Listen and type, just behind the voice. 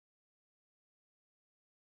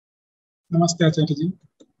Namaste, Acharya.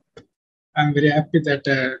 I'm very happy that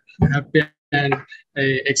happy and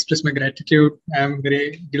I express my gratitude. I'm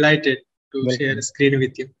very delighted to share a screen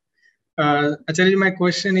with you. Acharya, my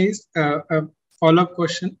question is a follow-up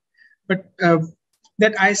question, but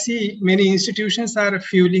that I see many institutions are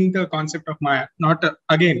fueling the concept of Maya. Not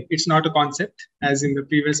again, it's not a concept, as in the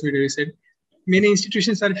previous video you said. Many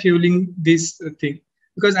institutions are fueling this thing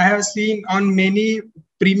because I have seen on many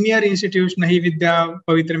premier institutes, Nahi Vidya,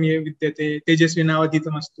 Pavitram Vidyate, Tejasvi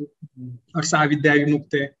Navaditamastu, or Sa Vidya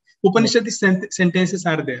Vimukte. Upanishads sentences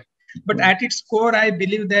are there. But at its core, I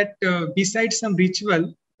believe that besides some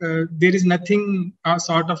ritual, there is nothing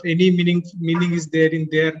sort of any meaning is there in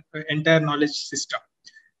their entire knowledge system.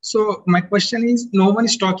 So my question is, no one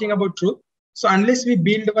is talking about truth. So unless we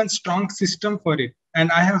build one strong system for it, and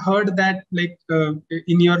I have heard that like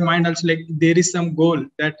in your mind also, like there is some goal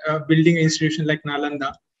that building an institution like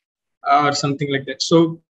Nalanda or something like that.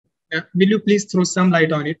 So will you please throw some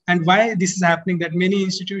light on it and why this is happening, that many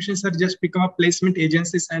institutions are just become a placement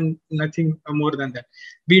agencies and nothing more than that,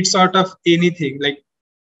 be it sort of anything, like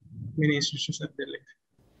many institutions are there like that.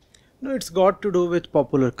 No, it's got to do with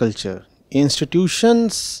popular culture.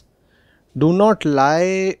 Institutions do not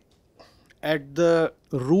lie at the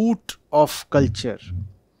root of culture.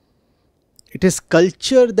 It is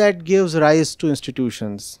culture that gives rise to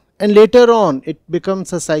institutions, and later on it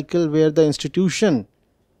becomes a cycle where the institution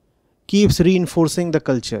keeps reinforcing the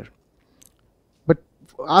culture. But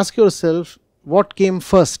ask yourself, what came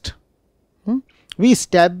first? We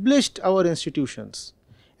established our institutions,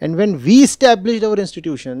 and when we established our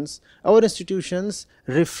institutions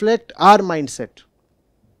reflect our mindset.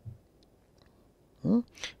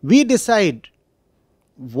 We decide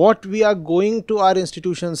what we are going to our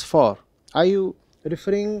institutions for. Are you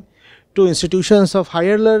referring to institutions of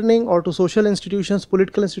higher learning or to social institutions,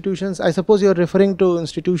 political institutions? I suppose you are referring to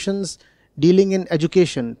institutions dealing in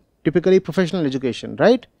education, typically professional education,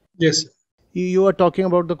 right? Yes. You are talking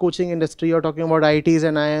about the coaching industry, you are talking about IITs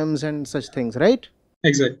and IIMs and such things, right?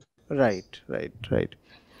 Exactly. Right.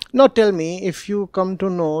 Now tell me, if you come to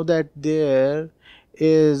know that there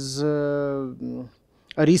is a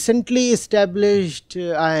recently established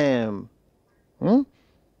IIM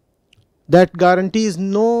that guarantees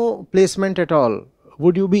no placement at all,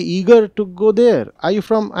 would you be eager to go there? Are you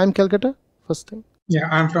from IIM Calcutta? First thing. Yeah,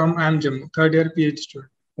 I'm from IIM Jammu, third year PhD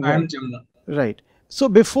student. IIM Jammu. Right. So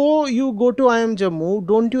before you go to IIM Jammu,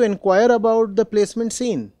 don't you inquire about the placement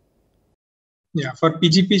scene? Yeah, for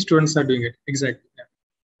PGP students are doing it. Exactly. Yeah.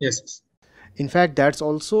 Yes. In fact, that's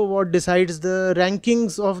also what decides the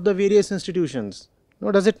rankings of the various institutions.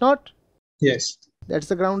 No, does it not? Yes. That's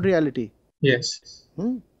the ground reality. Yes.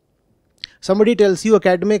 Somebody tells you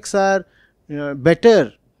academics are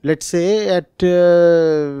better, let's say at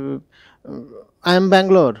IIM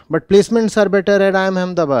Bangalore, but placements are better at IIM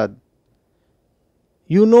Ahmedabad.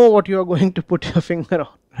 You know what you are going to put your finger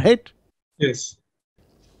on, right? Yes.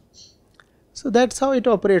 So that's how it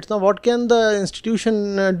operates. Now, what can the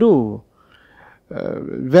institution do?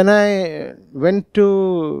 When I went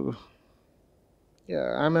to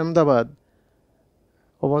IIM Ahmedabad,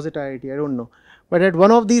 or was it IIT? I don't know. But at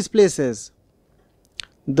one of these places,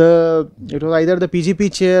 it was either the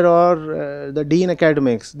PGP chair or the dean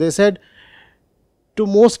academics. They said, to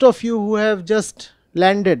most of you who have just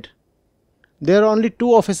landed, there are only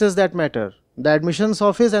two offices that matter: the admissions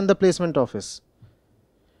office and the placement office.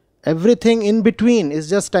 Everything in between is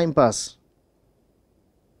just time pass.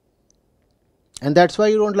 And that's why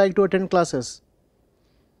you don't like to attend classes.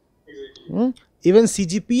 Even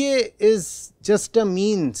CGPA is just a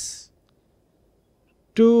means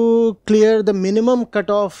to clear the minimum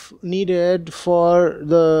cutoff needed for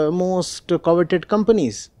the most coveted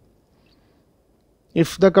companies.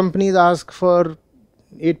 If the companies ask for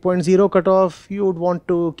 8.0 cutoff, you would want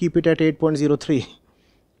to keep it at 8.03.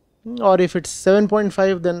 Or if it's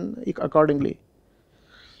 7.5, then accordingly.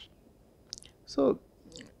 So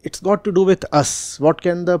it's got to do with us. What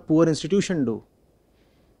can the poor institution do?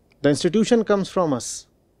 The institution comes from us.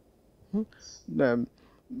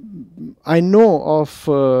 I know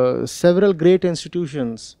of several great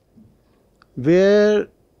institutions where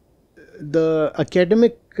the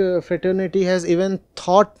academic fraternity has even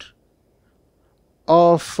thought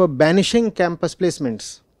of banishing campus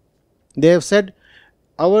placements. They have said,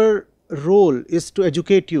 our role is to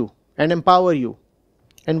educate you and empower you.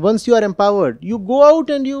 And once you are empowered, you go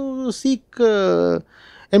out and you seek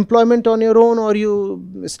employment on your own, or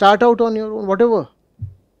you start out on your own, whatever.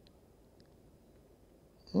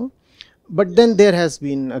 But then there has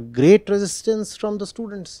been a great resistance from the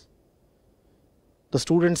students. The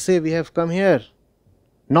students say, we have come here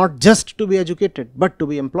not just to be educated, but to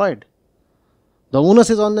be employed. The onus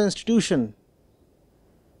is on the institution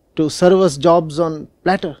to serve us jobs on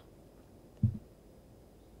platter.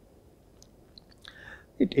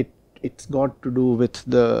 It's got to do with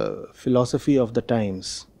the philosophy of the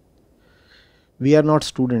times. We are not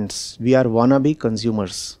students, we are wannabe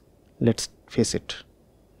consumers. Let's face it.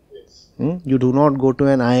 You do not go to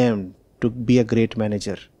an IIM to be a great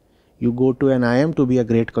manager. You go to an IIM to be a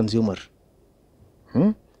great consumer.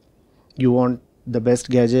 You want the best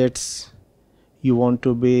gadgets. You want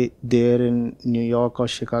to be there in New York or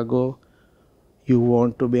Chicago. You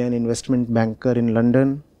want to be an investment banker in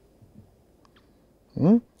London.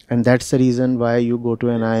 And that's the reason why you go to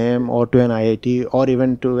an IIM or to an IIT or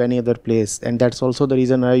even to any other place. And that's also the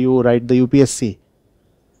reason why you write the UPSC.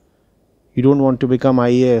 You don't want to become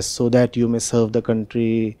IAS so that you may serve the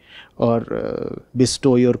country or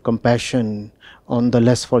bestow your compassion on the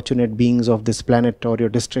less fortunate beings of this planet or your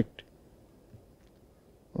district.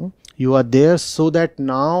 You are there so that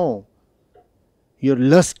now your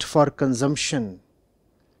lust for consumption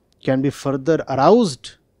can be further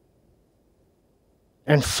aroused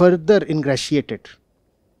and further ingratiated.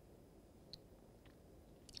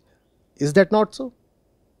 Is that not so?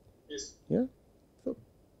 Yes. Yeah. So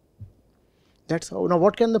that's how. Now,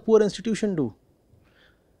 what can the poor institution do?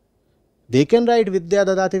 They can write Vidya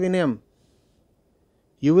Dadati Vinayam.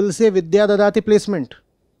 You will say Vidya Dadati placement.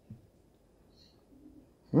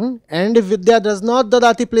 And if Vidya does not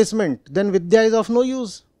Dadati placement, then Vidya is of no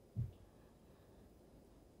use.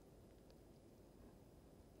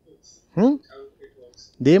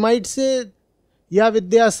 They might say, Ya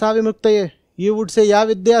Vidya Sa Vimuktaye. You would say, Ya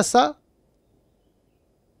Vidya Sa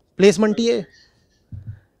Placementiye.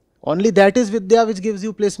 Only that is Vidya which gives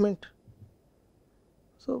you placement.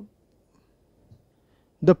 So,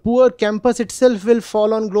 the poor campus itself will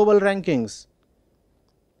fall on global rankings.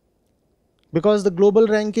 Because the global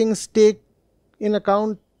rankings take in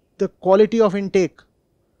account the quality of intake.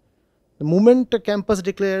 The moment a campus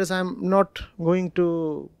declares, I am not going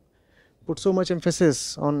to put so much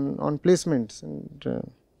emphasis on placements,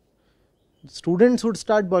 and students would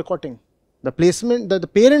start boycotting. The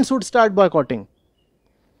parents would start boycotting.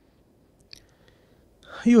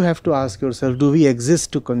 You have to ask yourself, do we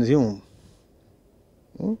exist to consume?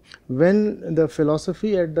 When the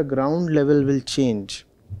philosophy at the ground level will change,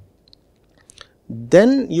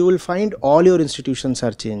 then you will find all your institutions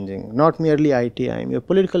are changing, not merely IIM, your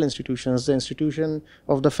political institutions, the institution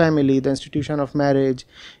of the family, the institution of marriage,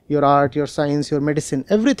 your art, your science, your medicine,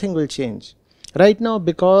 everything will change. Right now,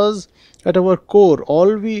 because at our core,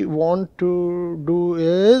 all we want to do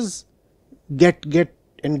is get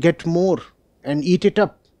more and eat it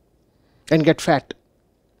up and get fat.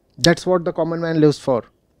 That's what the common man lives for.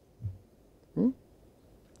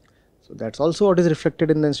 So that's also what is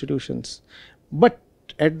reflected in the institutions. But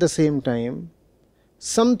at the same time,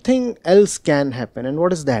 something else can happen. And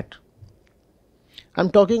what is that? I am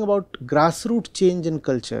talking about grassroots change in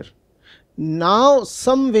culture. Now,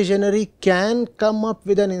 some visionary can come up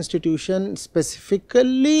with an institution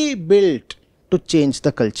specifically built to change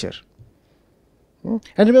the culture. And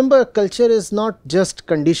remember, culture is not just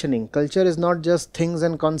conditioning. Culture is not just things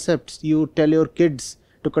and concepts you tell your kids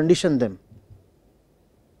to condition them.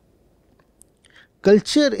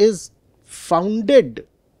 Culture is founded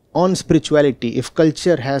on spirituality, if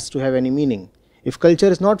culture has to have any meaning. If culture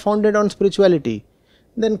is not founded on spirituality,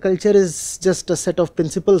 then culture is just a set of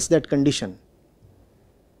principles that condition.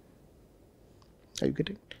 Are you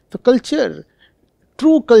getting? The culture,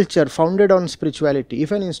 true culture founded on spirituality,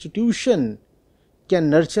 if an institution can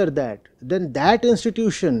nurture that, then that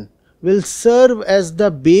institution will serve as the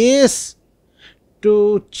base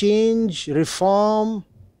to change, reform,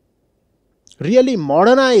 really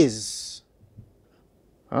modernize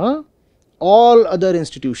all other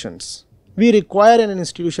institutions. We require an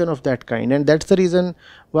institution of that kind, and that's the reason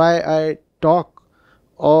why I talk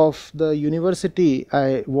of the university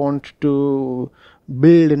I want to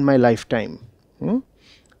build in my lifetime.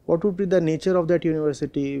 What would be the nature of that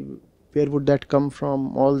university? Where would that come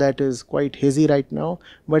from? All that is quite hazy right now,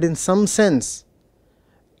 but in some sense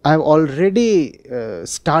I have already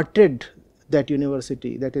started that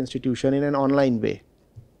university, that institution in an online way.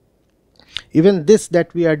 Even this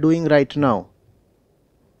that we are doing right now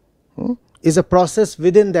is a process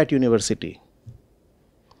within that university.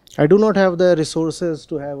 I do not have the resources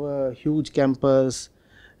to have a huge campus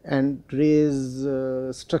and raise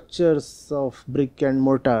structures of brick and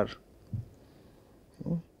mortar,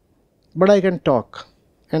 but I can talk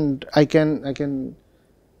and I can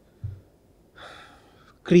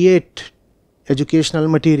create educational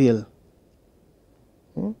material.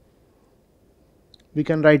 We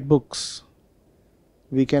can write books,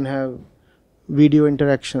 we can have video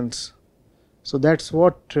interactions. So that's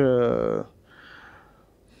what our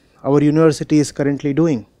university is currently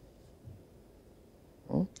doing.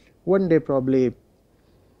 One day probably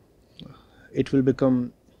it will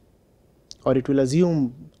become, or it will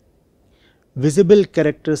assume, visible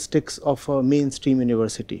characteristics of a mainstream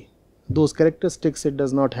university. Those characteristics it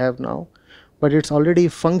does not have now, but it's already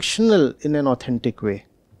functional in an authentic way.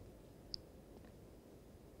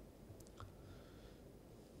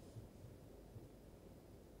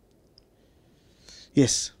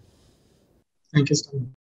 Yes. Thank you so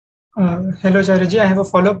much. Hello, Acharya. I have a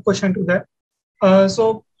follow-up question to that.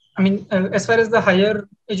 So, I mean, as far as the higher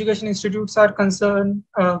education institutes are concerned,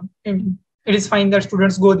 it is fine that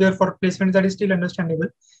students go there for placement. That is still understandable.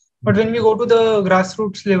 But when we go to the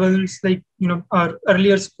grassroots levels, like our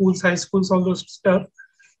earlier schools, high schools, all those stuff.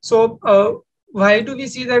 So, why do we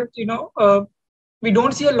see that we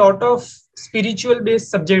don't see a lot of spiritual-based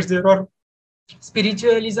subjects there, or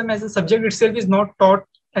spiritualism as a subject itself is not taught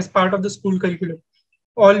as part of the school curriculum?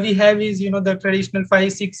 All we have is the traditional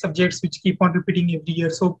 5-6 subjects which keep on repeating every year.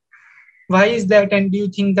 So why is that, and do you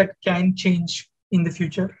think that can change in the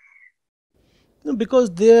future? No,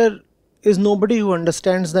 because there is nobody who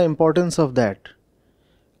understands the importance of that.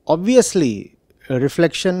 Obviously,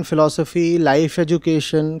 reflection, philosophy, life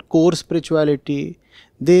education, core spirituality,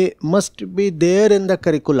 they must be there in the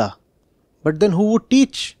curricula. But then who would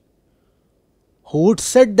teach? Who would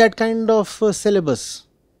set that kind of syllabus?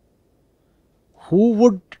 Who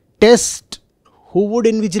would test? Who would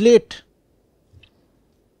invigilate?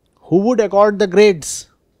 Who would accord the grades?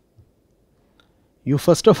 You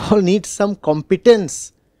first of all need some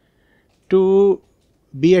competence to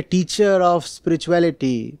be a teacher of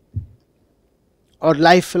spirituality or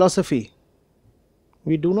life philosophy.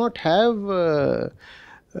 We do not have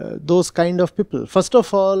those kind of people. First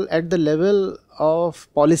of all, at the level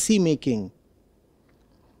of policy making,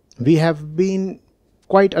 we have been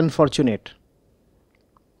quite unfortunate.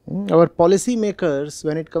 Our policy makers,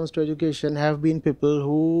 when it comes to education, have been people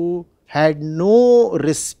who had no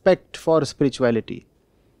respect for spirituality.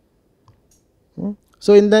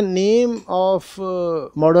 So, in the name of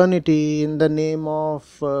modernity, in the name of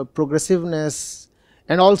progressiveness,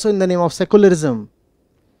 and also in the name of secularism,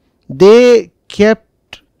 they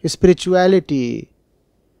kept spirituality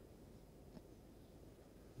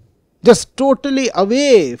just totally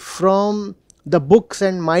away from the books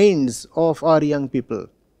and minds of our young people.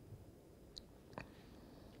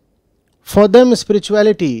 For them,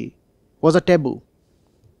 spirituality was a taboo,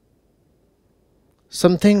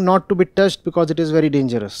 something not to be touched because it is very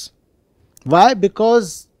dangerous. Why?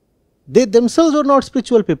 Because they themselves were not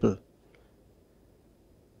spiritual people.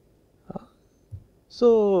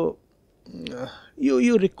 So,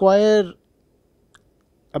 you require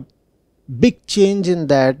a big change in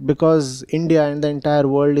that, because India and the entire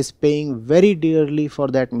world is paying very dearly for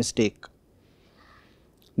that mistake.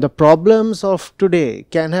 The problems of today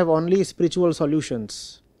can have only spiritual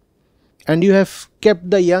solutions, and you have kept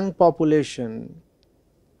the young population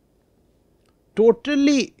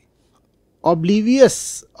totally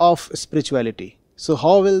oblivious of spirituality. So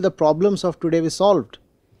how will the problems of today be solved?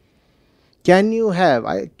 Can you have,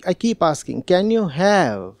 I keep asking, can you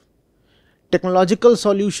have technological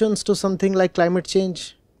solutions to something like climate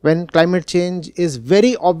change, when climate change is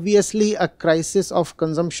very obviously a crisis of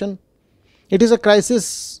consumption? It is a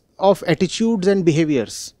crisis of attitudes and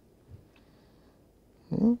behaviors.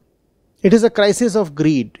 It is a crisis of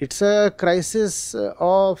greed. It is a crisis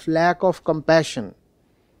of lack of compassion.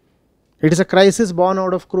 It is a crisis born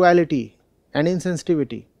out of cruelty and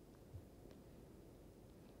insensitivity.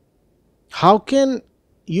 How can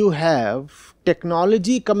you have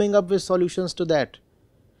technology coming up with solutions to that?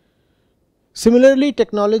 Similarly,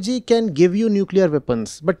 technology can give you nuclear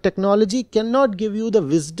weapons, but technology cannot give you the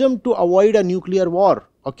wisdom to avoid a nuclear war.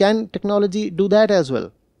 Or can technology do that as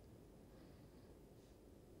well?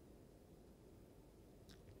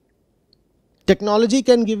 Technology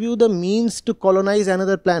can give you the means to colonize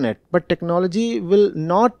another planet, but technology will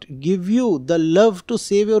not give you the love to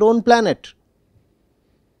save your own planet.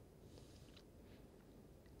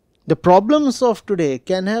 The problems of today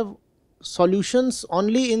can have solutions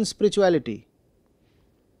only in spirituality.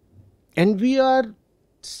 And we are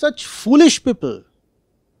such foolish people.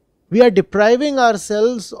 We are depriving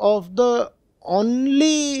ourselves of the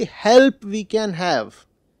only help we can have.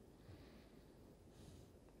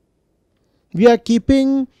 We are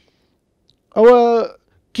keeping our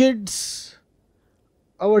kids,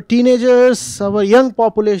 our teenagers, our young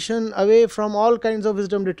population away from all kinds of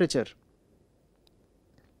wisdom literature.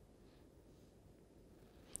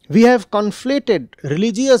 We have conflated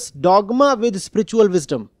religious dogma with spiritual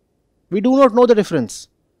wisdom. We do not know the difference.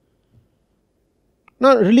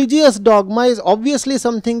 Now, religious dogma is obviously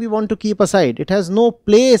something we want to keep aside. It has no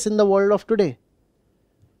place in the world of today.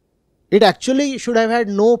 It actually should have had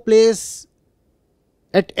no place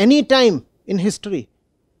at any time in history.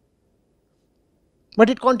 But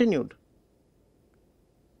it continued.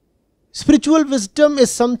 Spiritual wisdom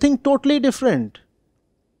is something totally different.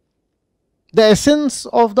 The essence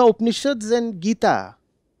of the Upanishads and Gita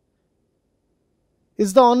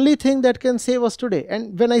is the only thing that can save us today.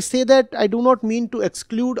 And when I say that, I do not mean to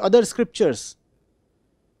exclude other scriptures.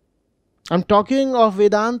 I am talking of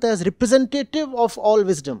Vedanta as representative of all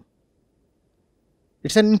wisdom.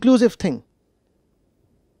 It's an inclusive thing.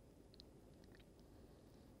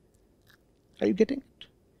 Are you getting it?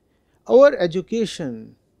 Our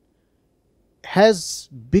education has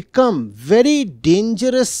become very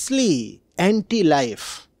dangerously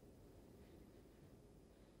anti-life.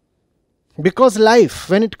 Because life,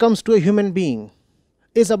 when it comes to a human being,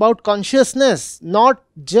 is about consciousness, not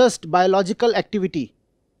just biological activity.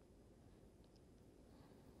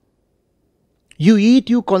 You eat,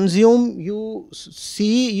 you consume, you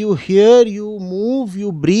see, you hear, you move,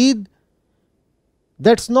 you breathe.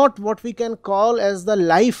 That's not what we can call as the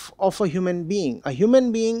life of a human being. A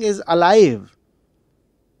human being is alive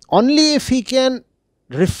only if he can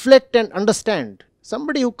reflect and understand.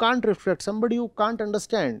 Somebody who can't reflect, somebody who can't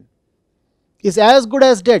understand is as good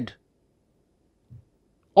as dead,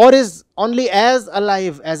 or is only as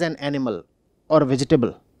alive as an animal or a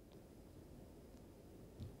vegetable.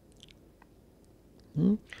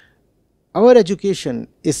 Our education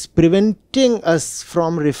is preventing us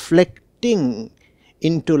from reflecting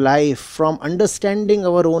into life, from understanding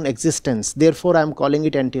our own existence. Therefore, I am calling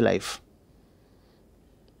it anti-life.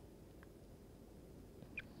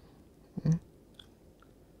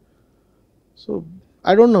 So,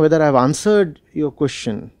 I don't know whether I have answered your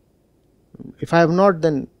question. If I have not,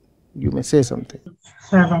 then you may say something.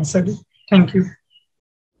 I have answered it. Thank you.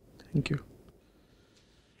 Thank you.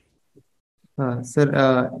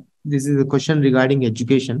 Sir, this is a question regarding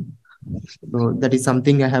education. So that is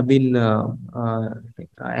something I have been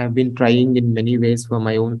trying in many ways for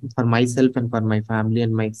myself and for my family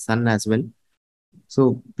and my son as well.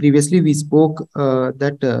 So previously we spoke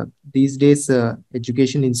that these days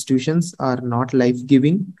education institutions are not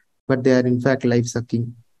life-giving, but they are in fact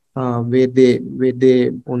life-sucking, where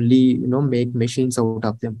they only make machines out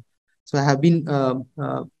of them. So I have been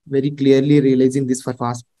very clearly realizing this for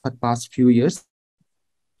past few years.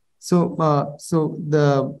 So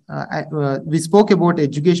we spoke about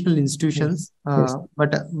educational institutions, Yes.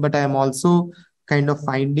 but I am also kind of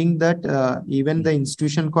finding that even the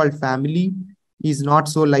institution called family is not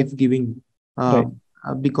so life-giving, Right.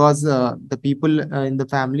 because the people in the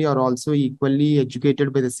family are also equally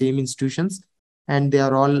educated by the same institutions, and they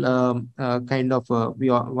are all kind of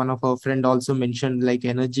one of our friend also mentioned like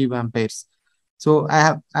energy vampires. So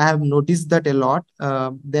I have noticed that a lot.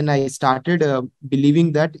 Then I started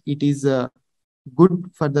believing that it is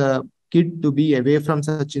good for the kid to be away from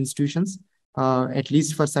such institutions, at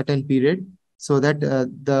least for certain period, so that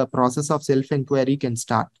the process of self-inquiry can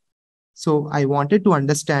start. So I wanted to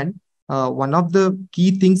understand, one of the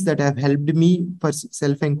key things that have helped me for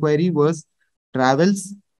self-inquiry was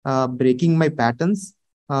travels, breaking my patterns,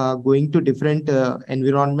 going to different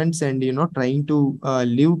environments and trying to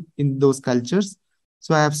live in those cultures.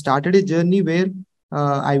 So I have started a journey where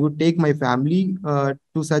I would take my family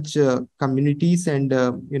to such communities and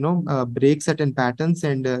break certain patterns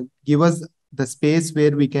and give us the space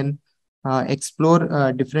where we can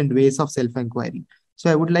explore different ways of self-inquiry. So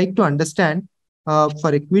I would like to understand, for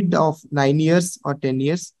a kid of 9 years or 10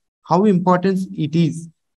 years, how important it is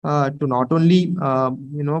to not only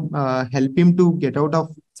help him to get out of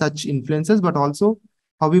such influences, but also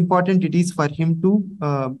how important it is for him to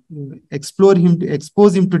expose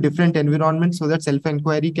him to different environments so that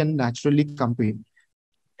self-inquiry can naturally come to him.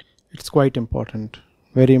 It's quite important,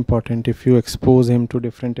 very important if you expose him to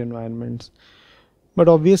different environments. But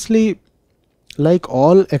obviously, like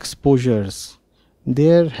all exposures,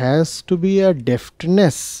 there has to be a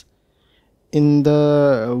deftness in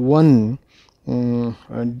the one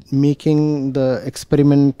making the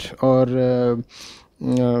experiment or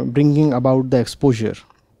bringing about the exposure.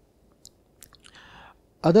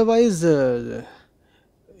 Otherwise,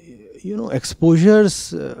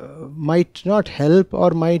 exposures might not help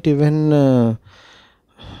or might even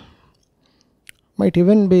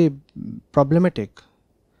be problematic.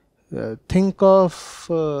 Think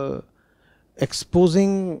of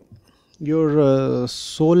exposing your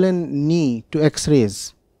soul and knee to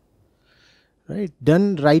X-rays, right?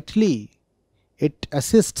 Done rightly, it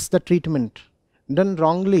assists the treatment. done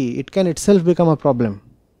wrongly, it can itself become a problem.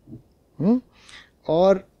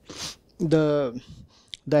 Or the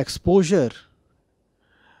exposure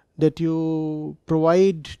that you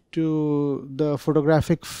provide to the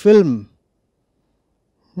photographic film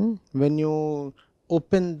when you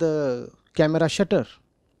open the camera shutter,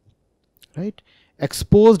 right?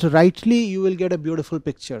 Exposed rightly, you will get a beautiful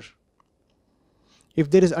picture.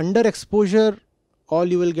 If there is underexposure, all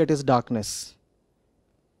you will get is darkness.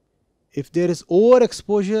 If there is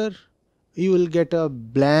overexposure, you will get a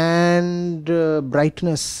bland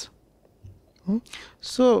brightness.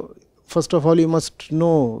 So first of all, you must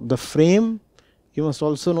know the frame, you must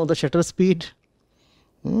also know the shutter speed,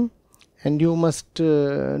 and you must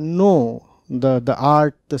know the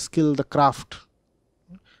art, the skill, the craft.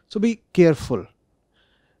 So be careful.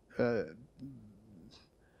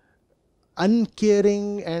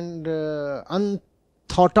 Uncaring and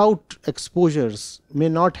unthought out exposures may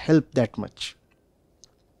not help that much.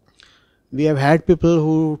 We have had people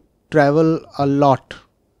who travel a lot.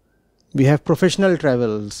 We have professional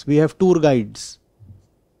travels, we have tour guides.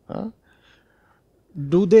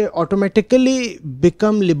 Do they automatically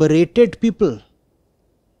become liberated people?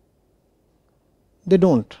 They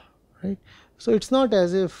don't, right? So it's not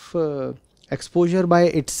as if exposure by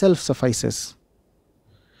itself suffices.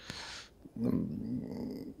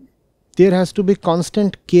 There has to be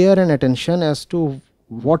constant care and attention as to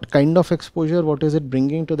what kind of exposure, what is it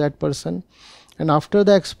bringing to that person, and after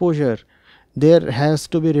the exposure there has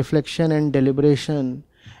to be reflection and deliberation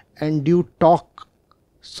and due talk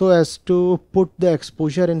so as to put the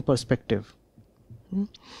exposure in perspective.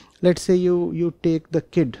 Let's say you take the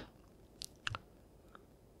kid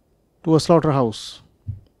to a slaughterhouse,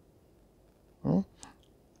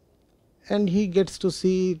 and he gets to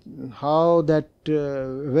see how that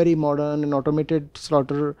very modern and automated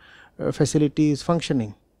slaughter facility is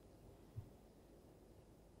functioning.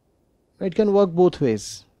 It can work both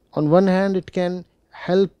ways. On one hand, it can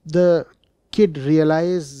help the kid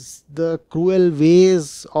realize the cruel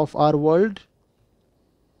ways of our world.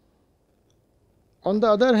 On the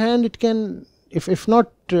other hand, it can, if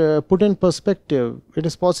not put in perspective, it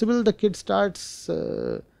is possible the kid starts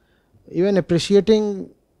even appreciating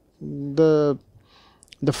the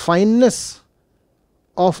fineness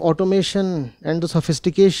of automation and the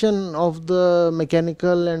sophistication of the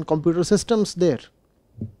mechanical and computer systems there.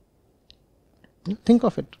 Think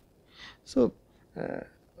of it. So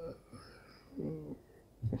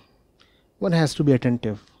one has to be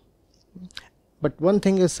attentive. But one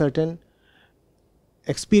thing is certain,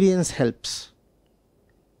 experience helps.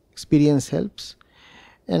 Experience helps.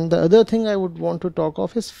 And the other thing I would want to talk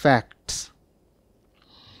of is facts.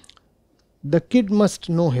 The kid must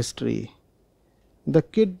know history. The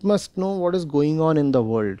kid must know what is going on in the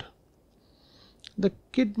world. The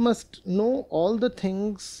kid must know all the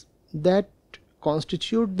things that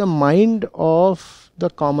constitute the mind of the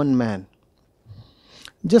common man.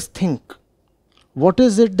 Just think, what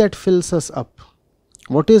is it that fills us up?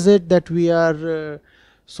 What is it that we are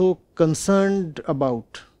so concerned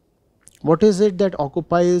about? What is it that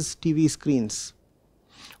occupies TV screens?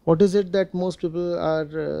 What is it that most people are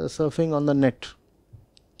surfing on the net?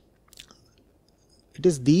 It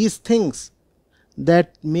is these things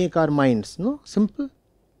that make our minds, simple,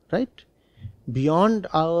 right? Beyond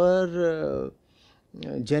our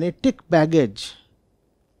genetic baggage,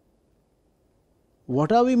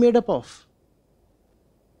 what are we made up of?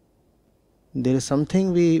 There is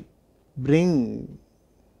something we bring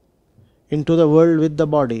into the world with the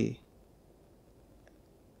body,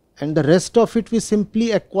 and the rest of it we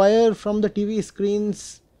simply acquire from the TV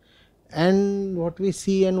screens and what we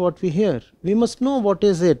see and what we hear. We must know what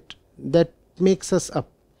is it that makes us up,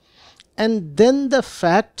 and then the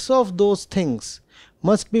facts of those things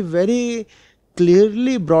must be very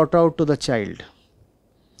clearly brought out to the child.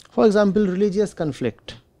 For example, religious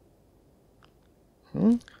conflict.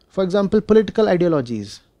 For example, political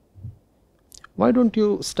ideologies. Why don't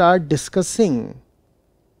you start discussing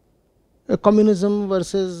communism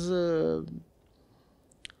versus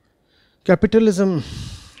capitalism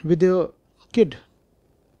with your kid?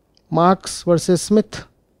 Marx versus Smith.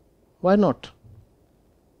 Why not?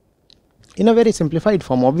 In a very simplified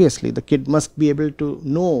form, obviously. The kid must be able to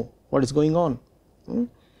know what is going on.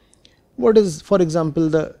 What is, for example,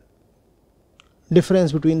 the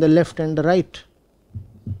difference between the left and the right?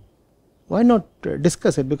 Why not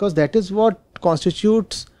discuss it? Because that is what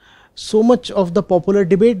constitutes so much of the popular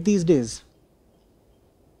debate these days.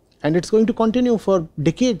 And it's going to continue for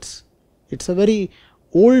decades. It's a very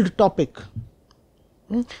old topic.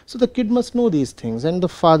 So the kid must know these things, and the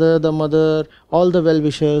father, the mother, all the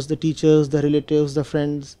well-wishers, the teachers, the relatives, the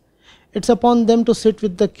friends, It's upon them to sit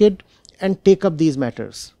with the kid and take up these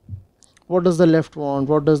matters. What does the left want?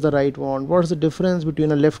 What does the right want? What is the difference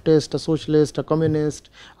between a leftist, a socialist, a communist?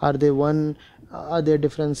 Are they one? Are there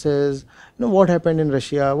differences? What happened in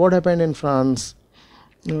Russia? What happened in France?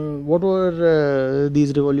 What were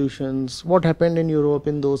these revolutions? What happened in Europe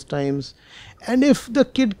in those times? And if the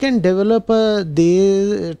kid can develop a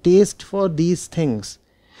taste for these things,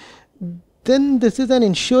 then this is an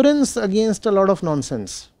insurance against a lot of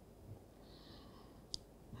nonsense.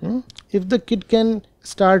 If the kid can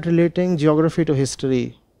start relating geography to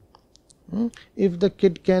history, if the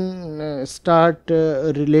kid can start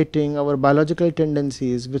relating our biological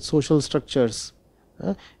tendencies with social structures,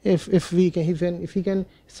 if he can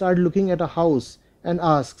start looking at a house and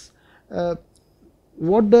asks,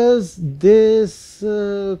 what does this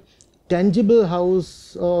tangible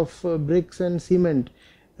house of bricks and cement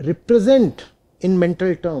represent in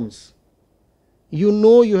mental terms,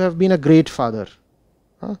 you have been a great father.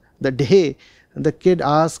 The day the kid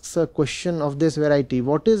asks a question of this variety,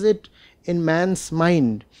 what is it in man's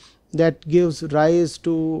mind that gives rise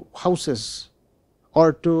to houses,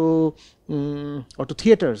 or to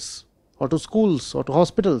theaters, or to schools, or to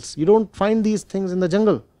hospitals? You don't find these things in the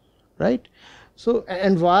jungle, right? So,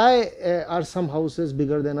 and why are some houses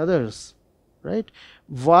bigger than others, right?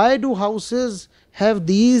 Why do houses have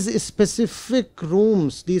these specific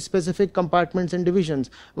rooms, these specific compartments and divisions?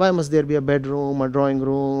 Why must there be a bedroom, a drawing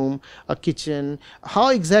room, a kitchen? How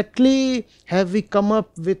exactly have we come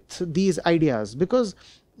up with these ideas? Because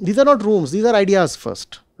these are not rooms, these are ideas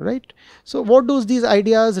first, right? So what do these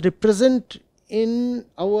ideas represent in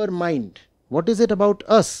our mind? What is it about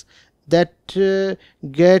us that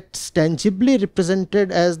gets tangibly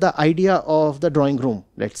represented as the idea of the drawing room,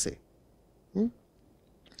 let's say?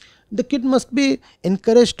 The kid must be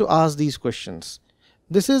encouraged to ask these questions.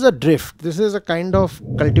 This is a drift. This is a kind of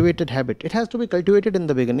cultivated habit. It has to be cultivated in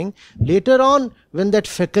the beginning. Later on, when that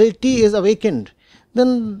faculty is awakened,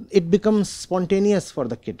 then it becomes spontaneous for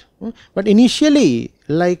the kid. But initially,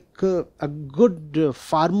 like a good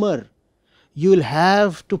farmer, you will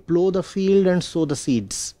have to plow the field and sow the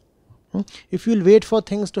seeds. If you will wait for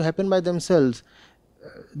things to happen by themselves,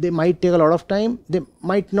 they might take a lot of time. They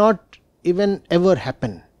might not even ever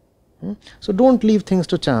happen. So don't leave things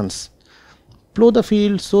to chance. Plow the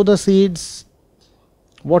field, sow the seeds,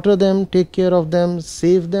 water them, take care of them,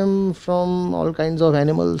 save them from all kinds of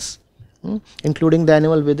animals, including the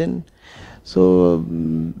animal within. So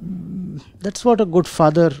that's what a good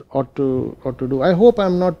father ought to do. I hope I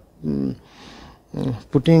am not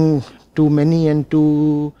putting too many and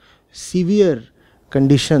too severe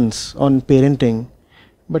conditions on parenting,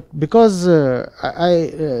 but because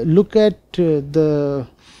I look at the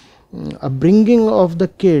upbringing of the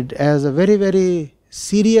kid as a very, very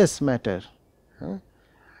serious matter.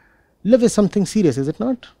 Love is something serious, is it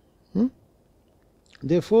not?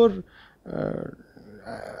 Therefore,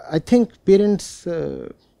 I think parents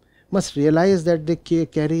must realize that they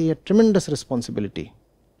carry a tremendous responsibility.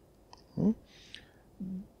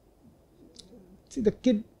 See, the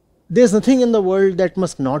kid, there is nothing in the world that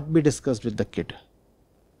must not be discussed with the kid,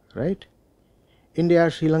 right? India,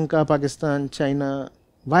 Sri Lanka, Pakistan, China.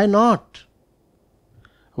 Why not?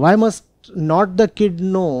 Why must not the kid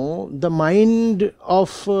know the mind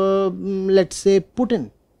of, let's say,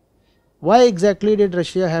 Putin? Why exactly did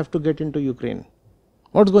Russia have to get into Ukraine?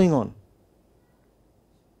 What's going on?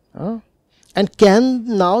 And can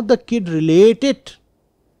now the kid relate it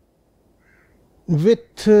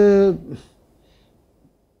with the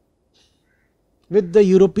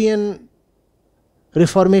European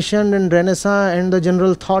Reformation and Renaissance and the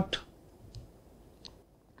general thought?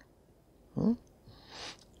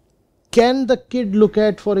 Can the kid look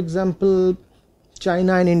at, for example,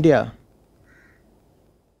 China and India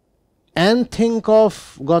and think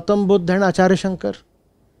of Gautam Buddha and Acharya Shankar?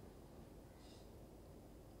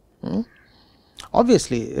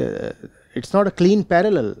 Obviously, it's not a clean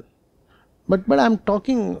parallel, but I am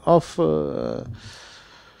talking of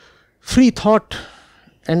free thought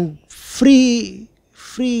and free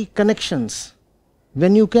connections.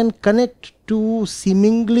 When you can connect to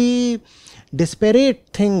seemingly disparate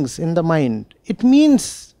things in the mind, it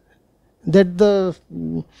means that the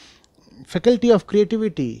faculty of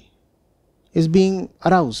creativity is being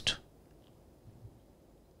aroused.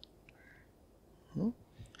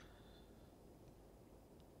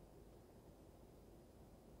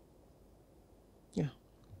 Yeah.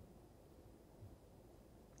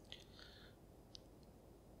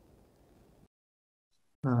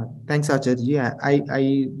 Thanks, Acharya.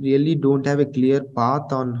 I really don't have a clear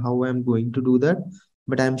path on how I'm going to do that,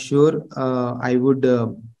 but I'm sure I would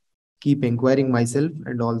keep inquiring myself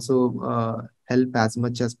and also help as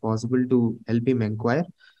much as possible to help him inquire.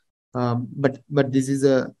 But this is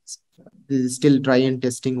still try and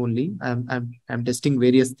testing only. I'm testing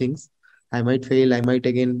various things. I might fail. I might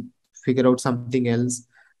again figure out something else.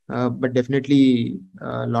 But definitely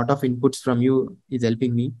a lot of inputs from you is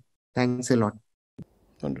helping me. Thanks a lot.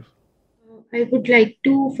 Wonderful. I would like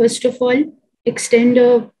to first of all extend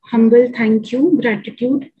a humble thank you,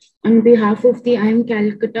 gratitude on behalf of the IIM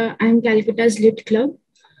Calcutta's Lit Club.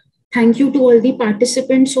 Thank you to all the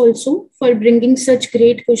participants also for bringing such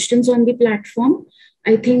great questions on the platform.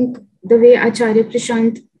 I think the way Acharya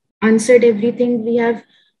Prashant answered everything, we have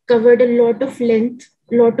covered a lot of length,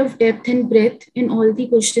 lot of depth and breadth in all the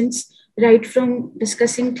questions, right from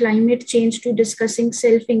discussing climate change to discussing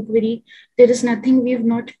self-inquiry. There is nothing we've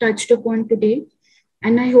not touched upon today.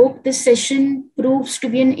 And I hope this session proves to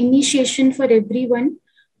be an initiation for everyone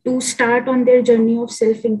to start on their journey of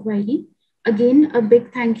self-inquiry. Again, a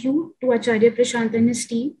big thank you to Acharya Prashant and his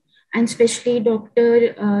team, and especially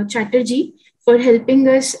Dr. Chatterjee for helping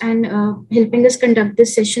us conduct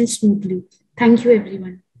this session smoothly. Thank you,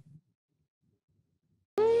 everyone.